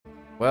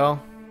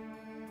Well,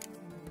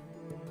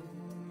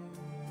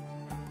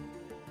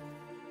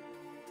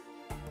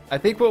 I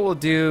think what we'll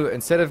do,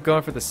 instead of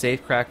going for the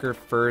safe cracker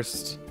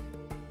first,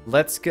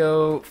 let's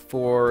go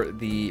for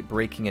the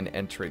breaking and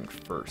entering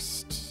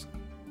first.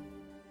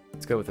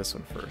 Let's go with this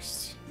one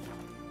first.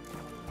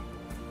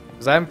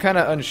 Because I'm kind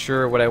of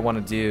unsure what I want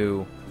to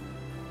do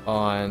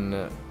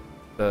on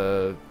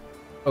the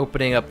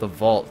opening up the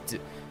vault.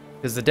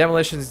 Because the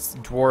demolitions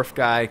dwarf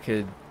guy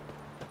could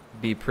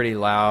be pretty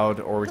loud,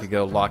 or we could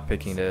go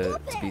lockpicking to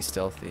be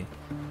stealthy.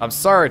 I'm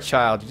sorry,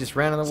 child. You just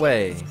ran in the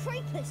way.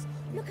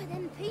 Look at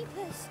them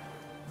peepers.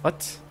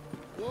 What?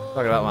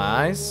 Talking about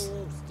my eyes?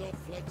 Stop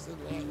flexing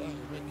like that,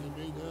 making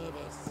me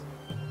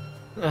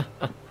nervous.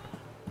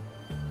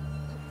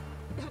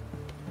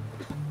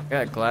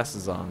 Got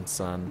glasses on,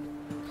 son.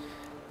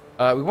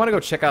 We want to go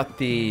check out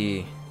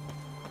the...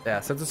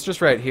 Yeah, since it's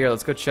just right here,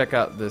 let's go check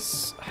out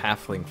this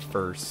halfling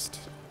first.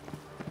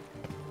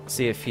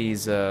 See if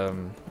he's,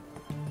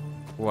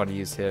 we want to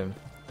use him.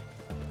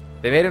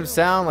 They made him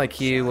sound like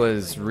he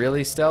was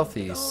really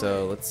stealthy,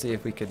 so let's see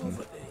if we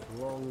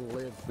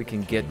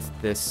can get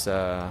this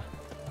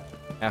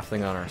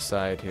halfling on our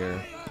side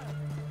here.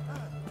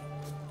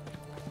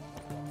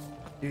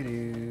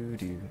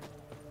 Doo-doo-doo.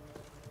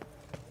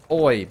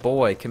 Oi,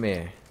 boy, come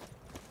here.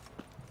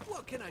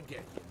 What can I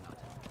get you, lad?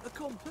 A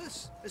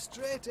compass? A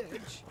straight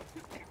edge?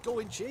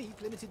 Going cheap,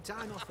 limited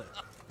time offer.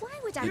 Why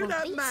would I You want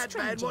that these madman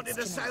strangers wanted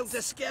to to sail us? to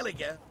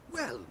Skellige?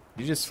 Well,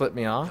 You just flipped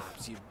me off?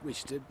 perhaps you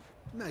wish to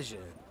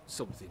measure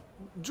something.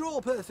 Draw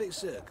perfect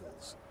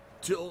circles.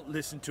 Don't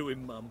listen to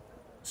him, Mum.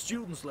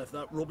 Students left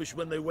that rubbish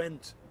when they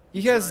went.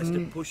 He has, Tries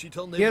to push it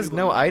on he has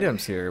no everyone.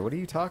 items here. What are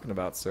you talking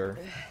about, sir?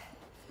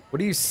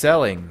 What are you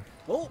selling?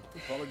 Oh,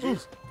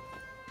 apologies.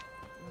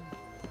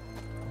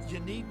 You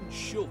needn't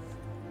shove.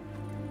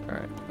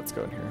 Alright, let's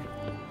go in here.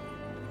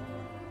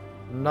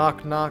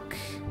 Knock, knock.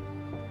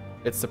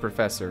 It's the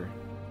professor.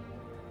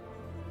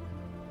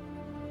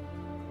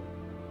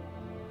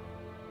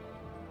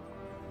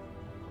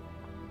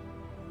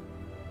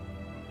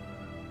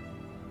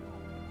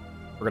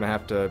 We're gonna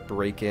have to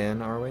break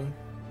in, are we?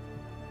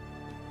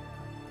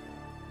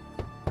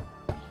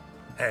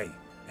 Hey,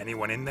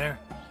 anyone in there?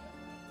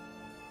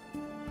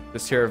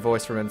 Just hear a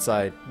voice from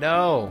inside.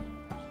 No!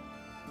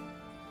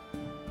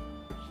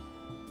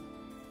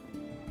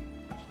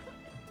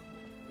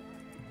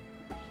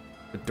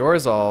 The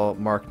door's all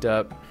marked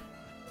up.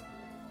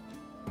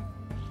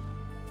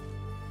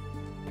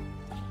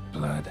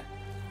 Blood.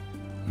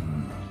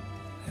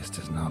 This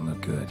does not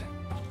look good.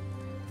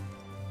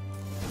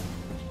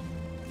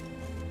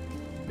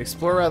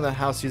 Explore around the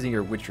house using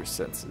your Witcher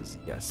senses.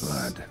 Yes.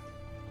 Blood.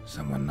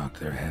 Someone knocked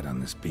their head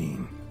on this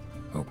beam.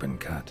 Open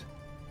cut.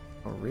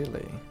 Oh,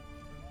 really?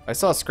 I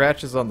saw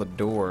scratches on the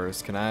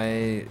doors. Can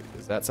I...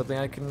 Is that something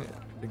I can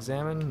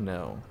examine?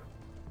 No.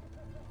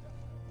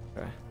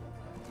 Okay.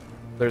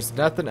 There's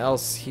nothing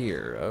else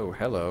here. Oh,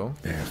 hello.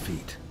 Bare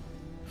feet.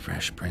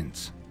 Fresh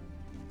prints.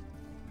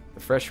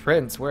 The fresh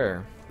prints,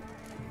 where?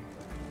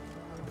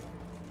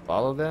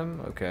 Follow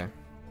them? Okay.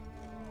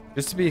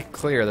 Just to be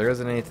clear, there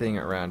isn't anything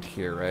around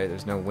here, right?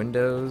 There's no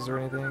windows or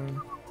anything?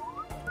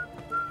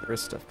 There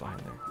is stuff behind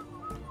there.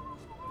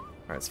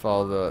 Alright, let's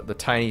follow the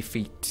tiny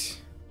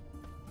feet.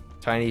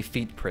 Tiny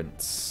feet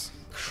prints.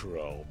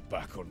 Crawl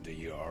back under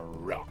your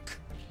rock.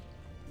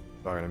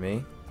 Talking to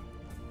me?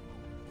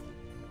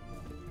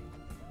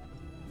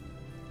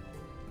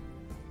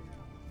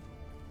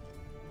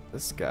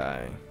 This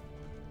guy.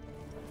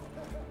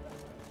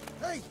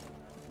 Hey,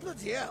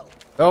 bloody hell.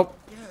 Oh!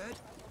 You heard?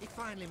 He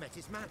finally met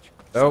his match.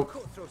 Oh.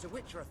 Cutthroat's a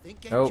witcher, I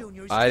think. Get Nope.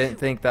 Junior his I due. didn't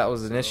think that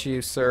was an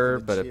issue, sir,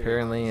 but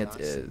apparently it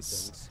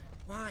is.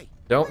 Why?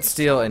 Don't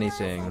steal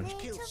anything.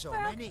 Killed so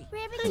many.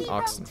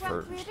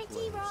 Oxenfurt.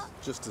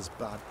 Just as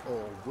bad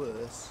or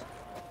worse.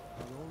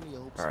 He only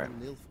hopes All right. for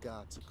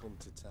Nilfgaard to come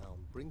to town.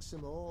 Bring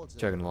some order.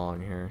 Chugging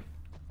along here.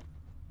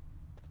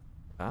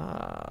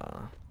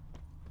 Ah.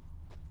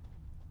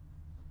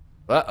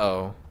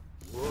 Uh-oh.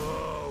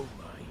 Whoa,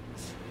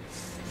 mate.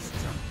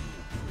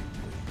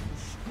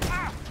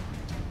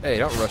 Hey,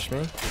 don't rush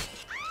me.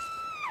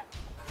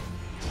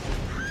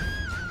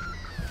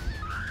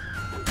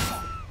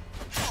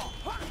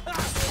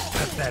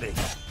 Pathetic.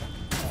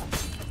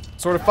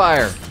 Sword of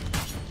fire.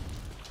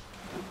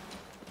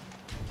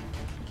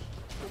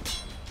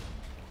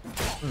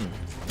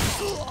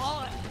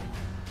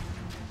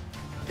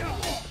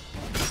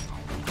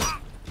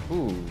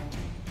 Ooh.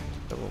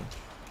 Double.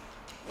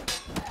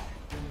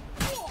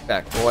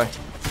 Back, boy.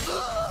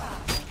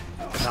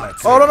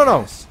 Oh, no, no,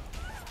 no.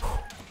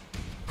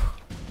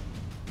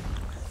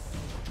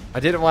 I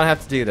didn't want to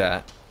have to do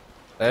that.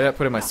 I ended up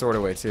putting my sword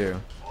away, too.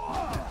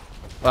 Well,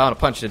 I want to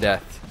punch you to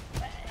death.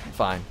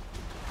 Fine.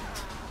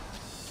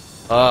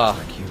 Ah.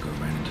 Like Hugo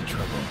ran into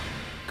trouble.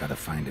 Gotta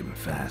find him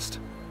fast.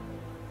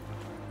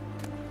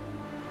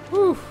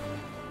 Whew.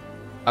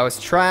 I was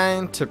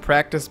trying to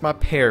practice my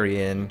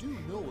parrying,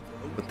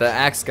 but the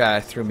axe guy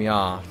threw me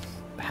off.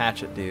 The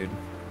hatchet dude.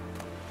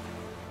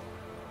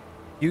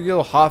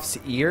 Hugo Hoff's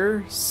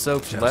ear?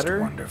 Soaked Just letter?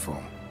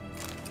 wonderful.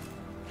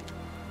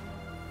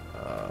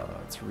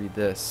 Let's read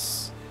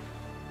this.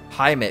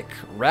 Hymic,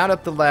 round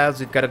up the lads,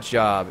 we've got a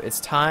job. It's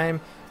time.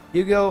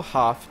 Hugo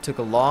Hoff took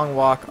a long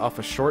walk off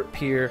a short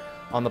pier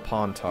on the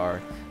Pontar.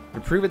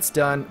 To prove it's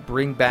done,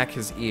 bring back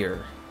his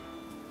ear.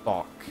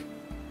 Falk.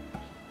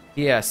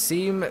 Yeah,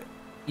 seem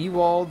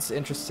Ewald's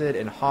interested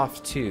in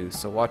Hoff too,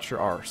 so watch your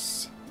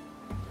arse.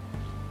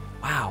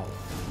 Wow.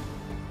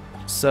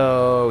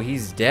 So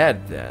he's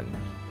dead then.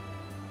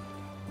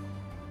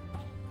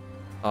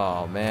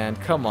 Oh man,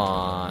 come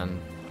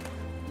on.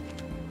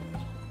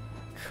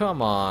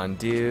 Come on,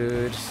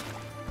 dude.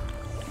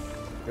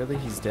 Really,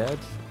 he's dead?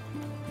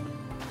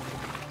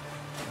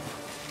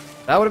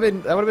 That would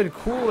have been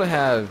cool to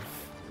have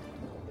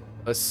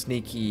a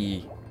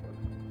sneaky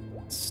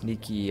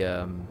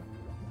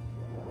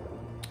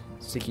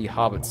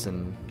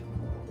Hobbitson.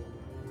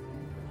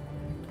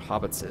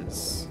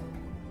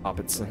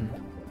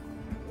 Hobbitson.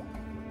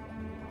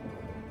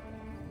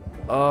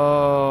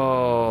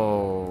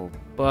 Oh,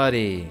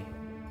 buddy.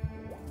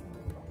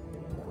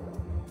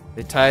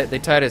 They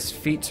tied his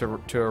feet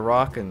to a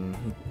rock and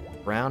he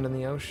drowned in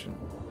the ocean.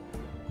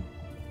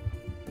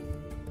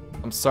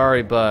 I'm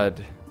sorry,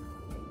 bud.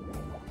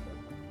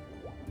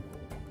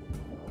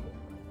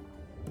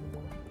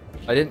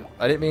 I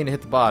didn't mean to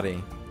hit the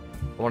body.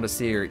 I wanted to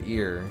see your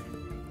ear.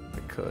 I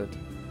could.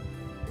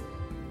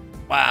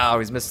 Wow,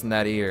 he's missing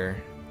that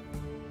ear.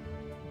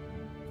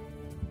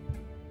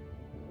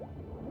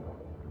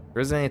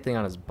 There isn't anything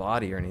on his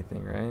body or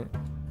anything, right?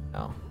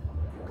 No.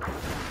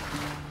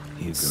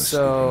 Hugo's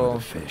So- sleeping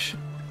with a fish.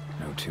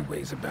 No two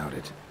ways about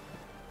it.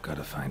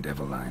 Gotta find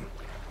Eveline.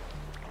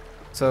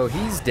 So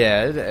he's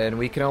dead, and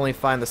we can only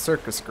find the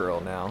circus girl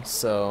now,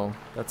 so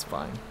that's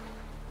fine.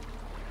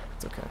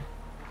 It's okay.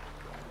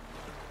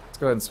 Let's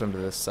go ahead and swim to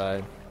this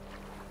side.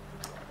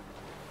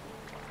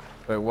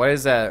 But why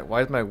is that?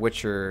 Why is my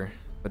Witcher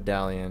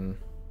medallion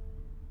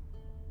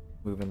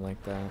moving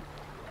like that?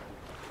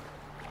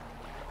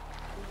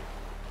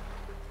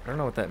 I don't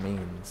know what that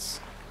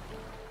means.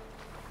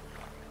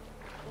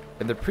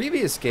 In the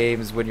previous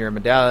games, when your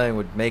medallion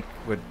would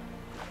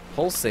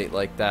pulsate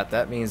like that,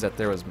 that means that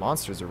there was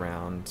monsters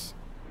around.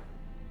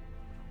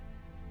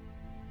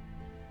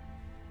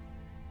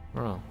 I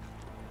don't know.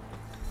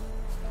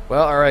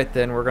 Well, alright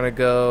then, we're gonna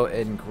go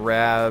and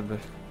grab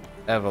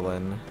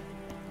Eveline.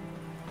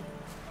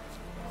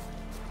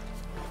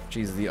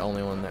 She's the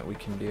only one that we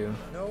can do.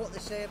 Know what they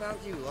say about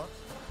you lot?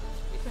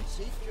 If you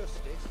seek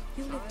justice...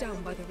 You live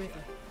down by the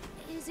river.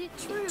 Is it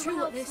true, True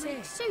what they elves say?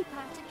 make soup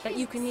out of That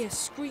you kids? can hear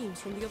screams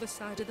from the other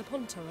side of the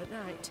Pontar at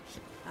night.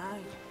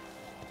 Aye,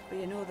 but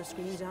you know the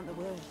screams aren't the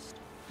worst.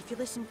 If you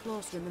listen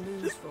closer and the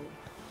moon's full,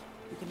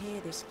 you can hear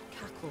this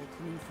cackle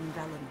coming from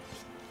Velen.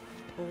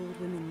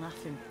 Old women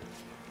laughing,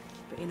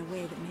 but in a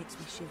way that makes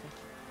me shiver.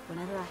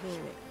 Whenever I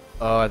hear it,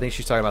 Oh, I think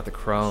she's talking about the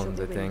shut crones,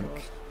 the I think.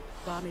 windows,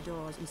 bar me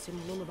doors and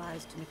sing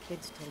lullabies to my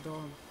kids till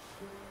dawn.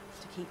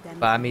 To keep them...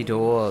 Buy me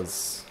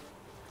doors.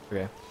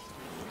 Okay.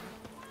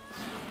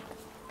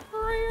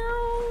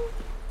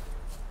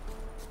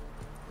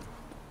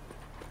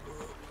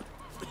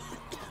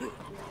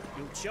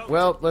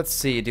 Well, let's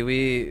see. Do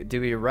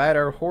we ride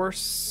our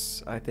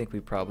horse? I think we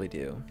probably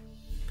do.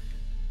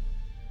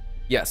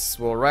 Yes,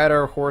 we'll ride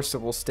our horse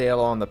and we'll stay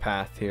along the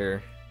path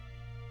here.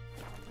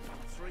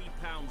 3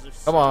 pounds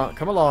of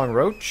Come along,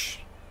 Roach.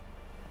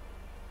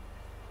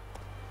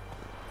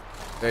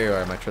 There you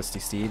are, my trusty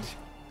steed.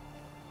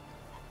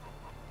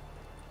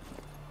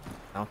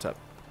 Mount up.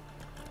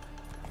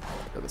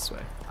 Go this way.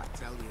 I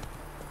tell you,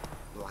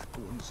 black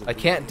ones are I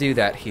can't do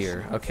that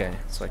here. Okay,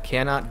 so I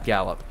cannot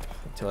gallop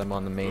until I'm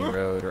on the main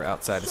road or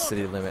outside the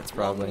city limits,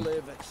 probably.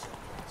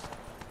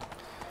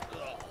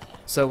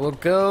 So we'll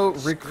go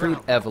recruit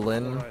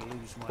Eveline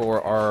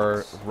for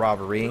our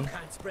robbery,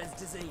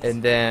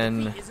 and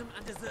then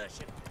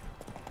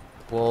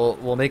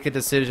we'll make a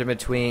decision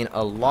between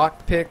a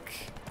lockpick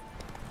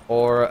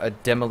or a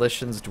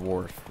demolitions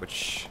dwarf.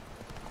 Which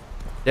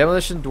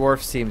demolition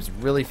dwarf seems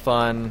really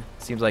fun.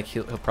 Seems like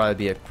he'll probably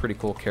be a pretty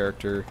cool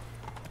character.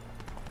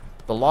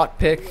 The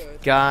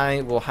lockpick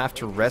guy will have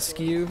to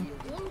rescue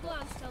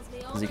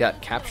because he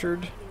got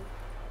captured.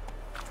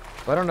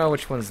 But I don't know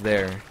which one's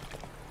there.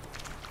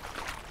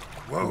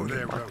 Whoa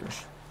there,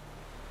 Roach.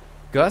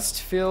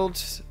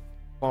 Gustfield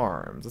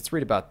Farms. Let's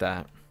read about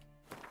that.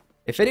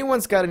 If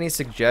anyone's got any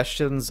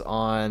suggestions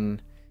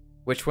on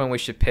which one we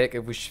should pick,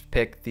 if we should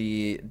pick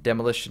the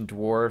Demolition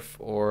Dwarf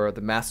or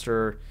the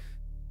Master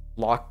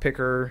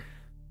Lockpicker,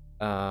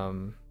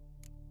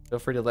 feel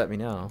free to let me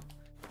know.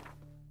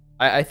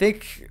 I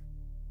think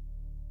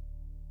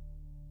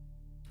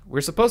we're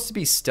supposed to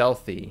be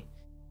stealthy,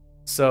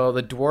 so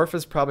the Dwarf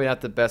is probably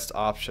not the best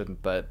option,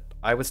 but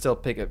I would still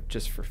pick it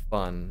just for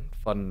fun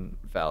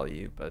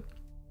value, but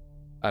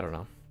I don't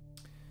know.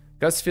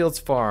 Gustfield's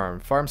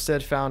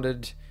farmstead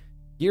founded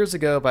years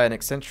ago by an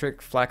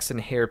eccentric flaxen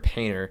hair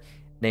painter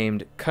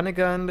named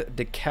Cunigund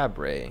de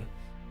Cabre,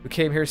 who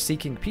came here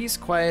seeking peace,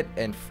 quiet,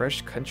 and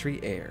fresh country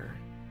air.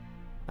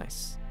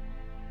 Nice.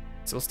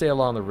 So we'll stay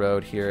along the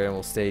road here, and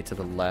we'll stay to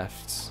the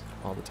left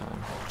all the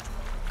time.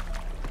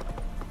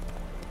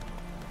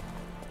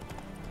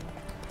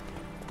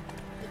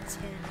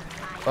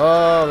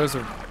 Oh, there's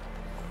a...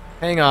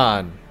 Hang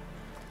on.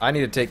 I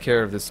need to take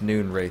care of this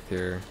noon wraith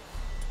here.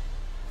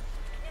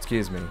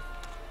 Excuse me.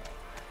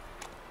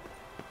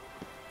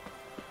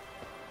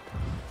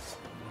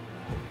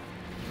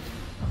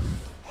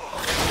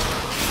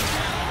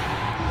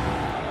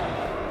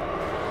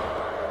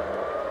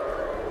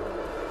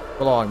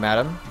 Belong,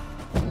 madam.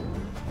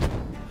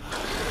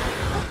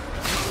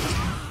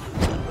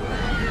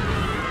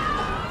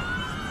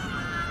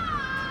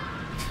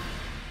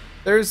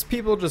 There's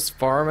people just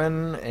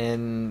farming,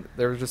 and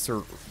there's just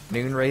a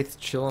noon wraith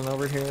chilling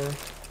over here.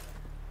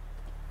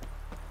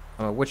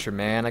 I'm a witcher,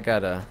 man. I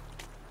gotta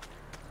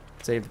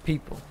save the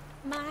people.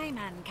 My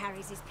man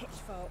carries his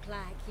pitchfork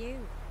like you,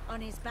 on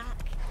his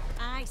back.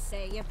 I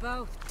say you're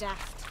both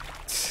daft.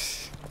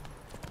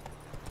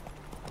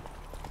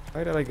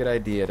 Quite a good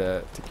idea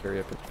to carry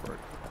a pitchfork.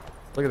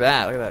 Look at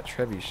that. Look at that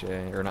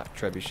trebuchet. Or not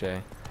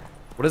trebuchet.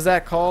 What is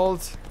that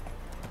called?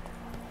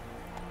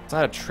 It's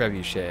not a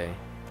trebuchet.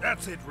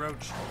 That's it,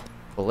 Roach.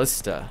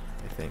 Ballista,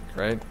 I think,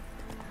 right?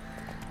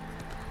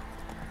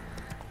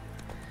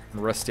 I'm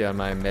rusty on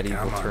my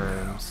medieval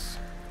terms.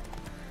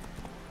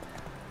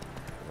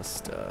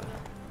 Ballista.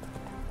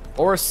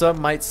 Or some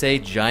might say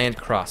giant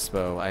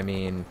crossbow. I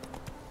mean,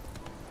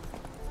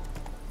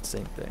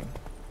 same thing.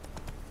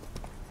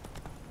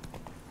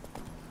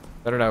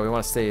 I don't know, we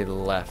want to stay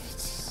left.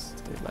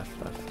 Stay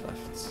left, left,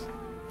 left.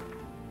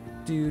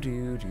 Do.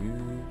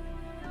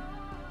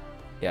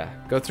 Yeah,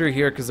 go through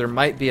here because there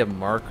might be a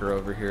marker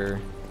over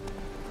here.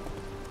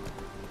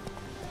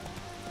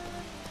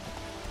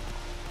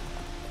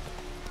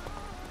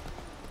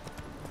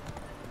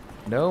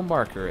 No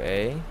marker,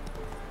 eh?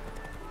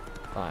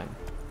 Fine.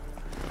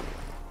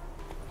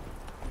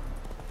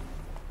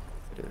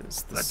 It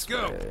is this Let's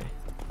go. way.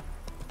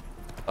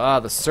 Ah,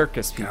 the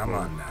circus people. Come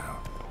on now.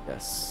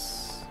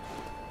 Yes.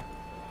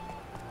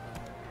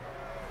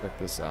 Check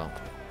this out.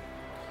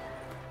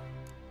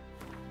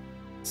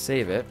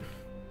 Save it.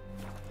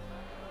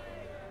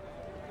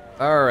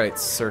 Alright,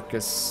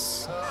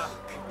 circus. Oh,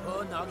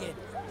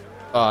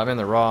 I'm in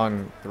the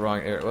wrong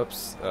area.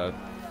 Whoops. Let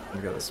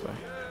me go this way.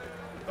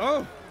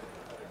 Oh!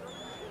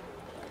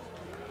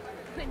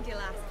 When did you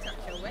last touch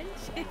a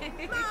wench?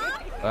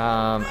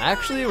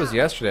 Actually it was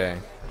yesterday.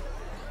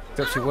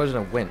 Except she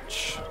wasn't a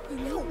winch.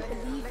 You won't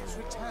believe his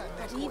return,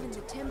 but even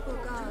the temple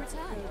guards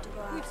afraid to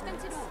go out. We've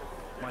spent it all.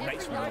 My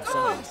next man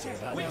somebody say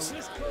that now.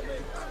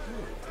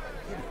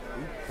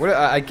 What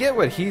I get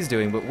what he's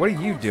doing, but what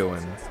are you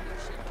doing?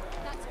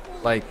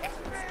 Like,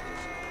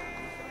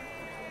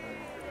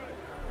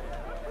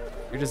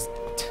 you're just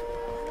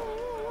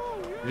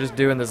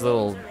doing this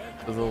little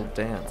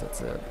dance.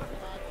 That's it.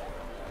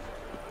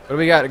 What do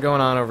we got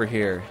going on over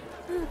here?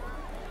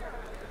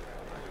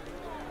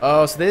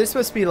 Oh, so they're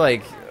supposed to be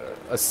like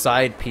a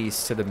side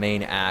piece to the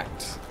main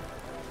act.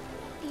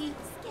 He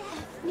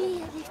scared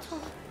me a little.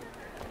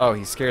 Oh,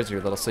 he scares you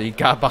a little, so you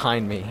got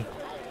behind me.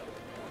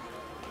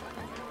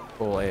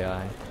 Full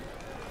AI.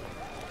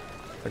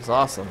 Looks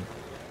awesome.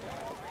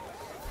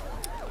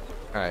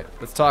 Alright,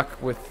 let's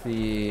talk with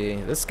the...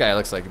 This guy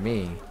looks like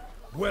me.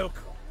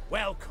 Welcome,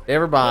 welcome.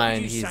 Never mind,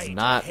 What would you he's say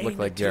not to look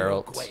like Hain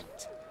Geralt.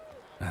 Gwent?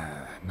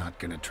 Not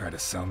gonna try to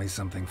sell me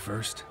something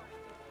first?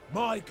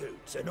 My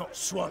goods are not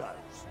swallows.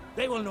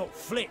 They will not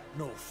flit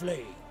nor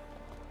flee.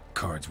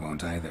 Cards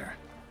won't either.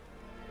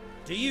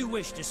 Do you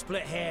wish to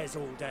split hairs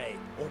all day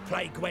or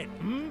play Gwent,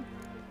 hmm?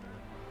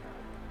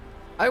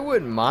 I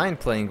wouldn't mind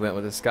playing Gwent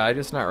with this guy,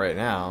 just not right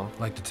now.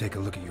 Like to take a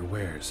look at your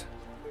wares.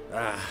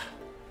 Ah,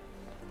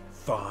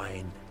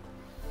 fine.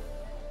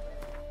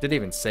 Didn't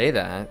even say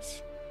that.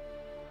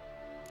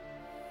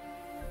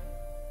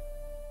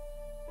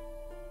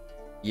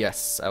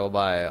 Yes, I will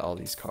buy all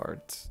these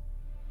cards.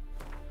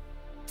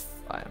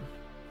 Buy them.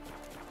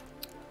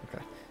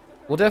 Okay.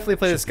 We'll definitely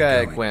play this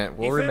guy at Gwent.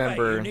 We'll If ever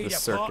remember you need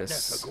the a partner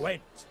circus. for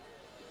Gwent,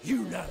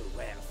 you know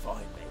where to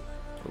find me.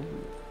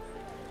 Ooh.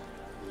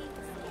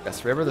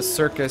 Yes, remember the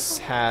circus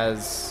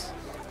has...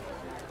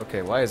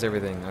 Okay, why is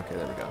everything... Okay,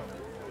 there we go.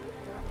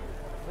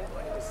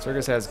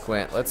 Circus has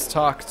Gwent. Let's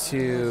talk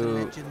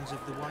to Legends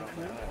of the White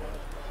Wall?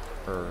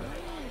 her.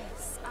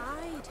 Yes,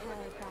 I'd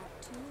heard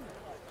that too.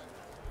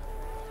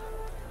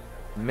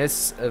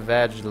 Miss The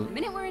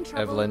minute we're in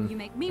trouble, Eveline. you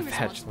make me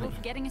responsible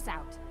for getting us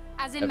out.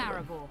 As in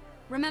Eveline. Maribor.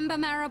 Remember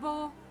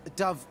Maribor?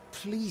 Dove,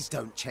 please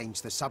don't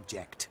change the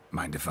subject.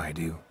 Mind if I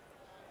do?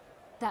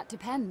 That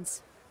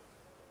depends.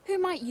 Who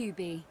might you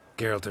be?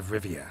 Geralt of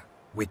Rivia,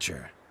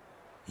 Witcher.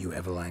 You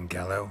Eveline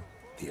Gallo,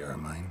 the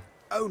Ermine.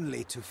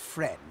 Only to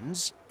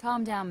friends.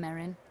 Calm down,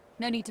 Merrin.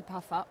 No need to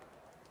puff up.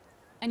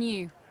 And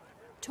you,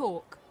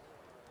 talk.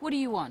 What do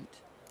you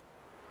want?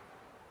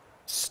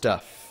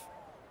 Stuff.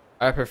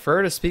 I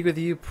prefer to speak with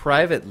you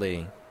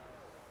privately.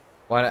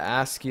 Want to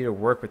ask you to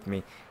work with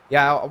me.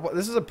 Yeah,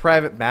 this is a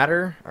private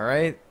matter,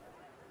 alright?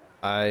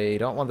 I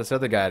don't want this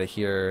other guy to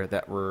hear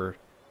that we're,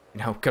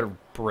 gonna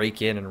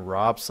break in and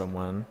rob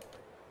someone.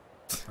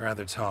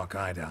 Rather talk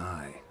eye to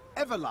eye.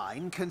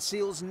 Eveline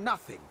conceals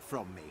nothing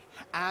from me,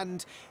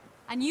 and...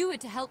 And you were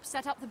to help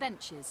set up the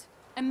benches.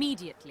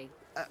 Immediately.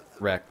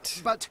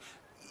 Wrecked. But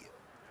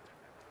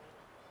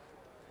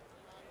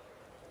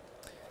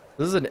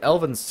This is an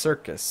elven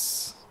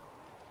circus.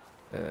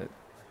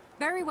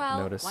 Very well.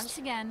 Noticed. Once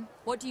again,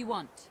 what do you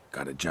want?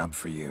 Got a job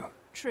for you.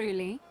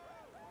 Truly?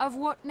 Of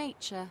what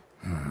nature?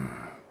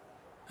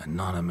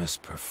 Anonymous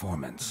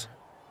performance.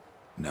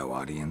 No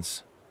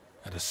audience.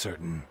 At a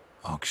certain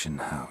auction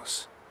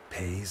house.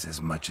 Pays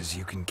as much as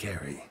you can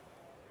carry.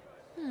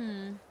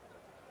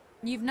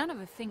 You've none of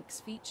a Fink's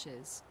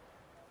features.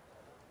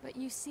 But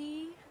you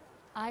see,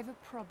 I've a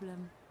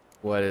problem.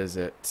 What is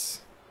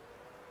it?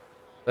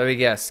 Let me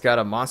guess. Got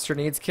a monster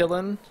needs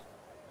killing?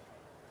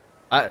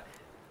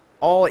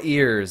 All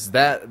ears.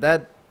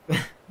 That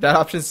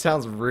option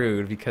sounds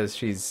rude because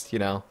she's, you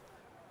know,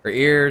 her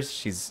ears.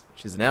 She's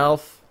an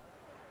elf.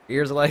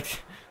 Ears are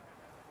like,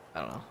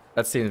 I don't know.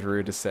 That seems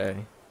rude to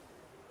say.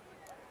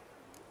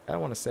 I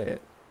don't want to say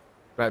it.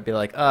 Might be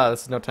like, oh,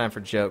 this is no time for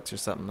jokes or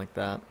something like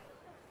that.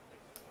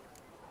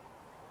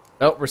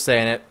 Nope, we're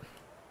saying it.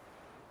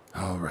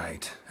 All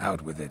right,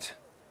 out with it.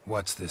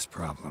 What's this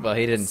problem? Well,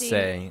 he didn't See,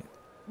 say.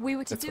 We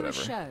were to That's do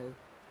whatever. a show.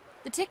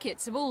 The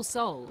tickets have all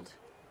sold.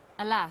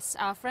 Alas,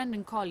 our friend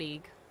and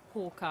colleague,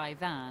 Hawkeye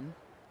Van,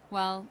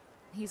 well,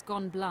 he's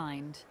gone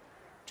blind.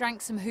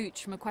 Drank some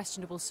hooch from a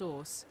questionable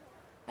source.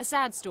 A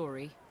sad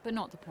story, but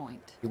not the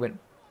point. He went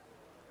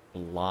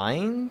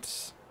blind?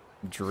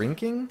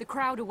 Drinking? The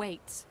crowd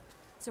awaits,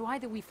 so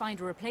either we find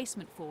a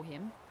replacement for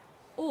him,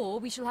 or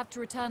we shall have to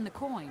return the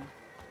coin.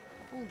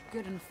 All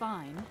good and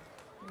fine.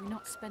 Have we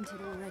not spent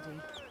it already?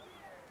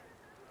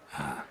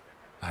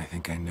 I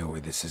think I know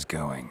where this is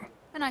going.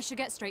 Then I shall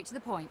get straight to the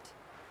point.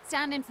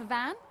 Stand in for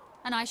Van,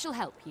 and I shall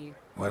help you.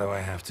 What do I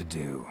have to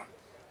do?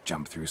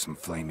 Jump through some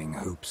flaming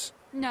hoops?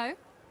 No.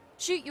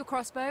 Shoot your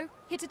crossbow,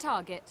 hit a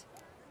target.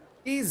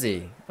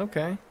 Easy.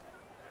 Okay.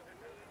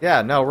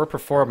 Yeah, no, we're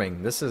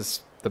performing. This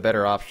is the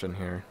better option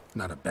here.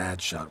 Not a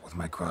bad shot with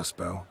my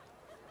crossbow.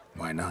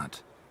 Why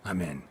not?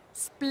 I'm in.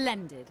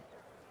 Splendid.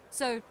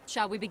 So,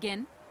 shall we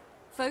begin?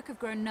 Folk have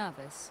grown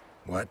nervous.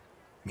 What?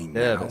 Mean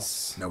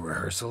Nervous. now? No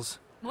rehearsals?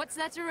 What's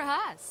there to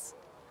rehearse?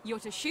 You're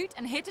to shoot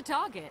and hit a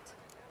target.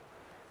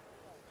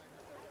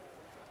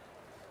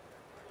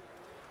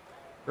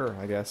 Sure,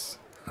 I guess.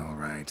 All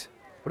right.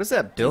 What is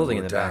that building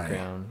in or the die.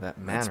 background? That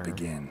Let's manor.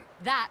 begin.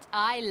 That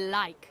I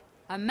like.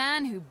 A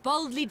man who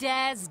boldly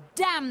dares,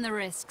 damn the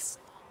risks.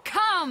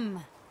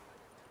 Come!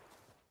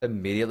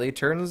 Immediately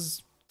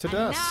turns to And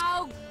dust.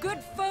 now,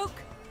 good folk,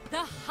 the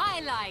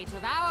highlight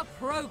of our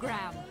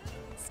program.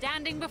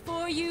 Standing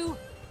before you,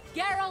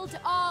 Geralt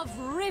of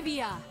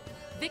Rivia,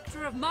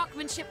 victor of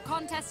marksmanship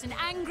contests in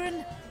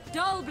Angren,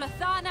 Dol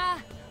Blathana,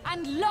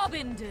 and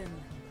Lobindon.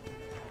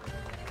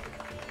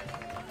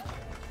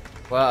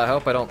 Well, I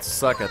hope I don't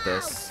suck at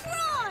this.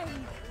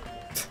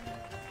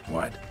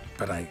 What?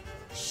 But I...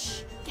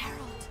 Shh,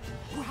 Geralt,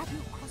 grab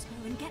your crossbow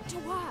and get to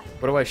work.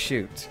 What do I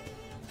shoot?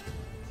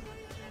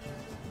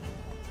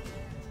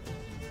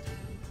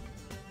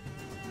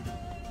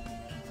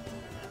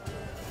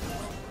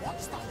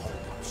 what's the hold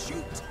up?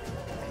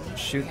 Shoot!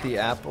 Shoot the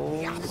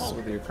apples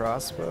with your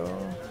crossbow.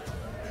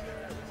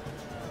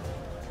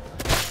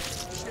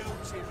 Shoot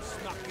him,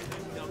 smacking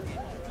the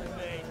nugget, the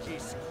mangy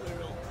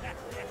squirrel.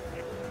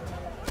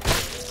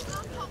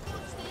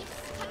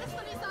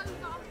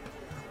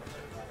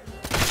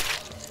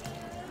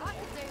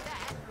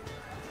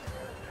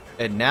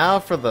 And now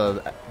for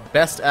the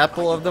best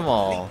apple of them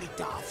all.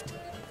 Completely daft.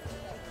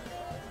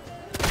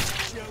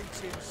 Shoot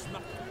him,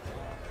 smack.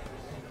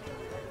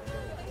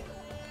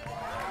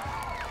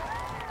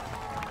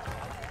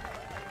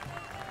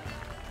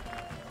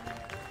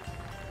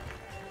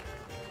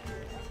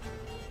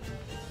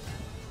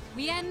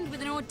 We end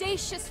with an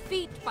audacious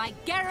feat by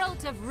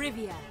Geralt of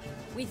Rivia.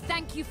 We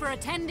thank you for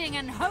attending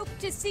and hope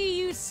to see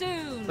you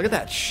soon. Look at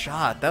that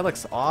shot. That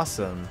looks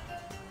awesome.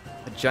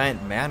 A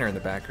giant manor in the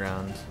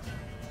background.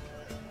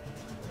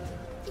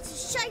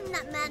 It's a shame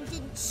that man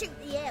didn't shoot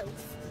the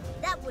elf.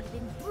 That would have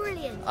been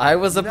brilliant. I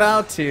was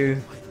about to.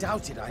 I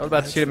doubted I was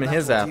about to shoot him in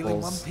his In one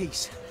apples.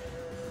 piece.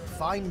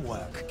 Fine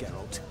work,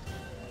 Geralt.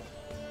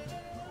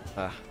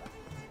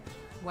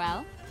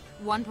 Well,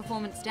 one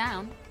performance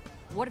down.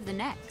 What of the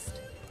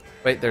next?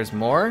 Wait, there's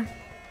more?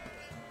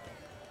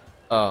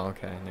 Oh,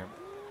 okay.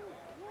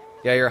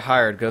 Yeah, you're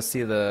hired. Go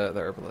see the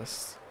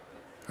herbalist.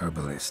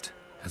 Herbalist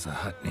has a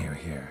hut near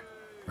here.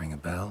 Ring a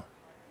bell?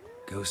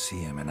 Go see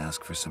him and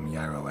ask for some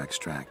yarrow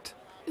extract.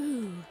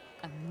 Ooh,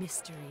 a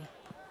mystery.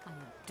 I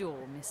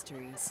adore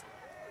mysteries.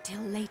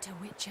 Till later,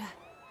 Witcher.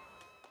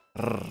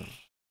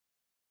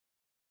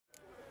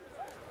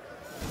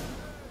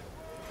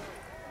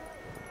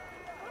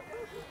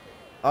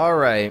 All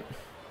right.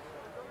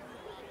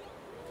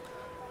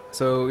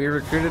 So we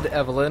recruited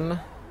Eveline.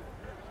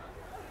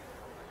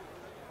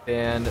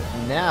 And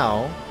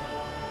now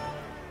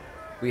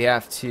we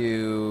have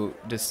to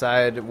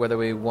decide whether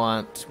we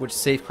want, which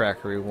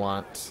safecracker we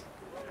want.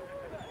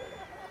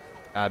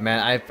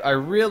 Man, I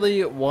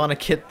really want to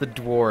get the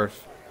dwarf,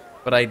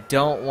 but I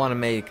don't want to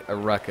make a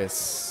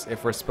ruckus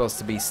if we're supposed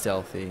to be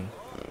stealthy.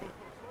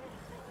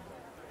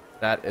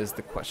 That is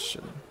the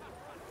question.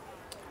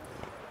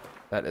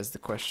 That is the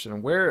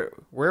question. Where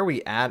are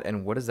we at,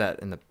 and what is that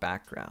in the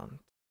background?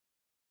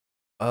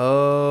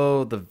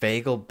 Oh, the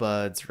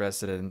Vagelbud's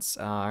residence.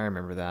 Oh, I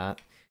remember that.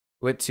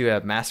 Went to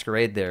a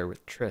masquerade there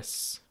with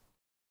Triss.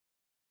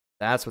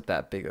 That's what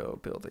that big O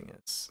building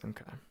is.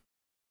 Okay.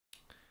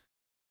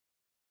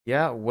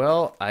 Yeah,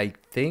 well, I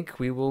think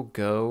we will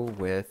go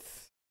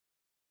with...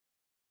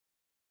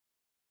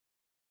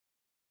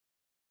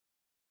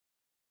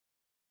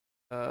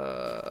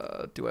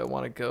 do I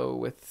want to go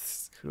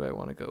with... Who do I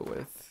want to go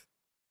with?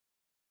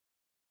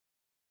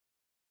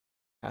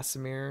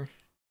 Casimir?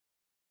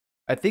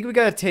 I think we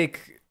gotta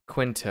take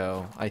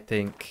Quinto, I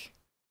think.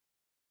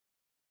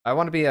 I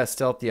want to be as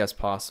stealthy as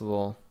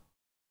possible.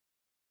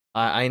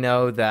 I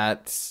know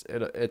that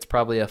it's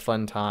probably a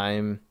fun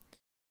time.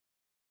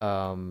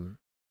 A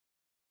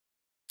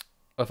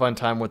fun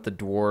time with the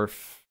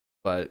dwarf,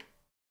 but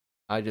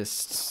I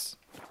just...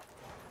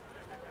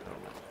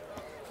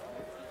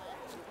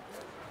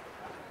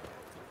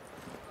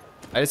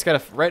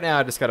 right now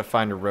I just gotta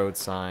find a road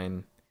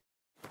sign.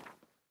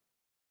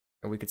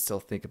 And we could still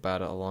think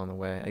about it along the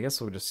way. I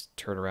guess we'll just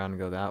turn around and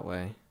go that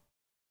way.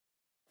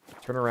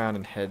 Turn around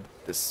and head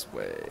this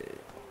way.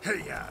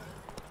 Hey, yeah.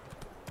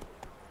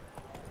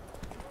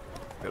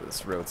 Go to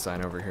this road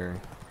sign over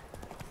here.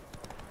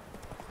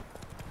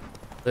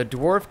 The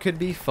dwarf could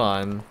be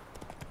fun.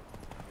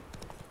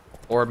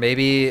 Or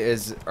maybe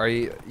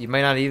you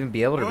might not even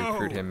be able to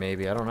recruit him,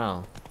 maybe. I don't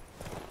know.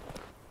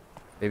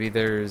 Maybe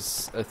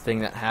there's a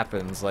thing that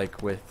happens,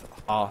 like with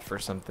Hoff or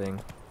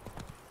something.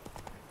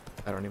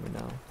 I don't even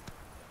know.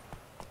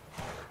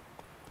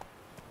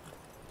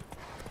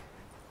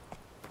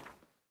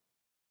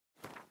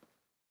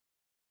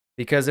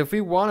 Because if we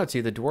wanted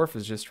to, the dwarf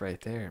is just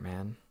right there,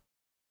 man.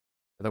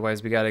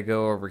 Otherwise, we gotta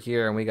go over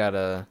here and we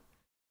gotta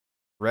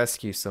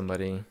rescue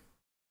somebody. I don't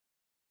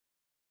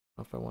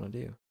know if I want to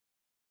do.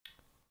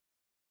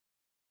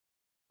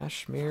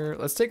 Kashmir.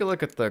 Let's take a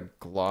look at the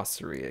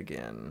glossary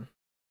again.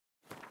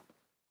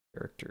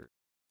 Characters.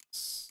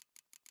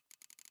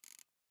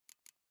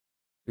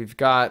 We've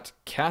got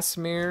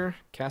Casimir.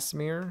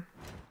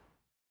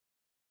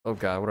 Oh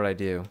god, what did I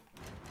do?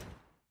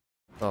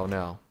 Oh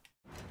no.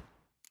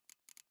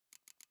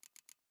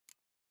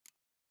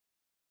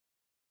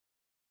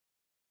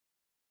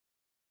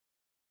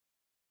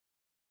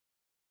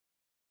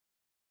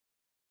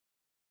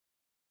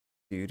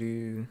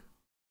 Doo-doo.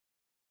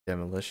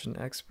 Demolition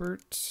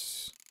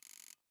expert.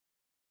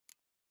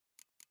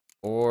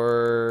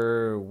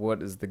 Or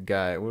what is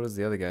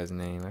the other guy's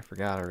name? I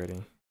forgot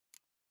already.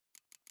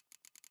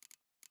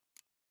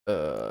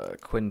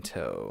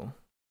 Quinto.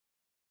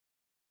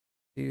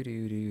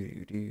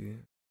 Doo-doo-doo-doo-doo.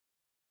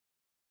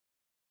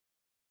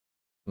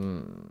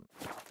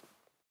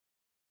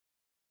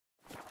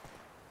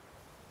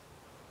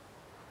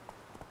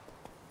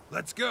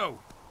 Let's go.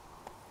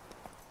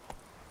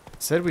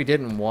 Said we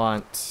didn't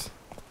want...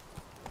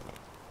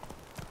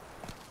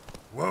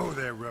 Whoa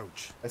there,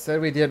 Roach. I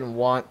said we didn't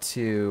want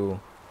to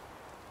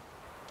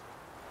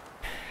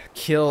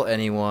kill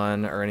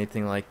anyone or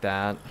anything like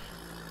that.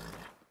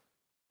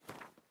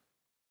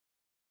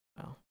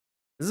 Well,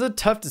 this is a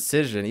tough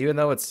decision, even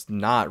though it's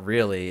not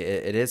really.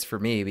 It is for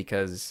me,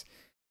 because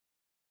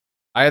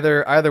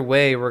either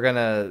way, we're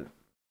gonna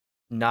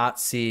not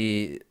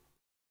see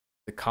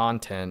the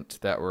content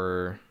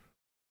that's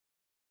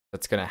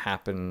gonna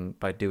happen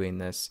by doing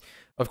this.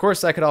 Of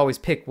course, I could always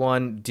pick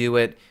one, do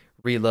it,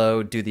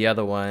 reload, do the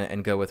other one,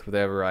 and go with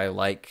whatever I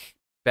like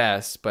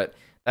best, but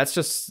that's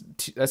just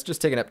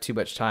taking up too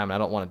much time, and I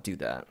don't want to do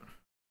that.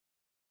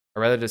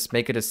 I'd rather just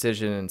make a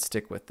decision and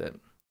stick with it.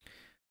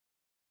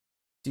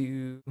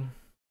 So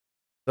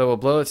we'll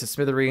blow it to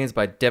smithereens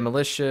by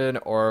demolition,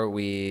 or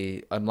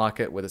we unlock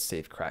it with a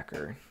safe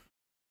cracker.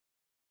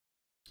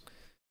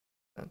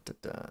 Dun, dun,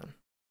 dun.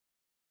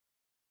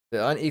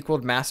 The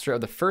unequaled master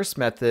of the first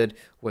method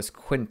was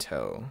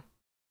Quinto,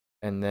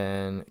 and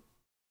then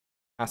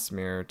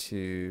Casimir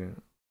for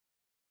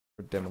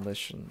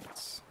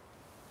demolitions.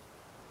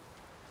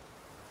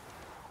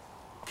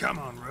 Come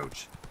on,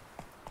 Roach.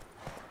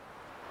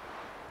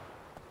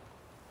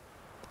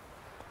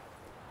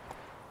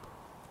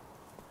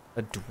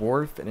 A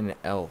dwarf and an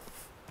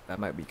elf. That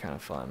might be kind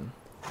of fun.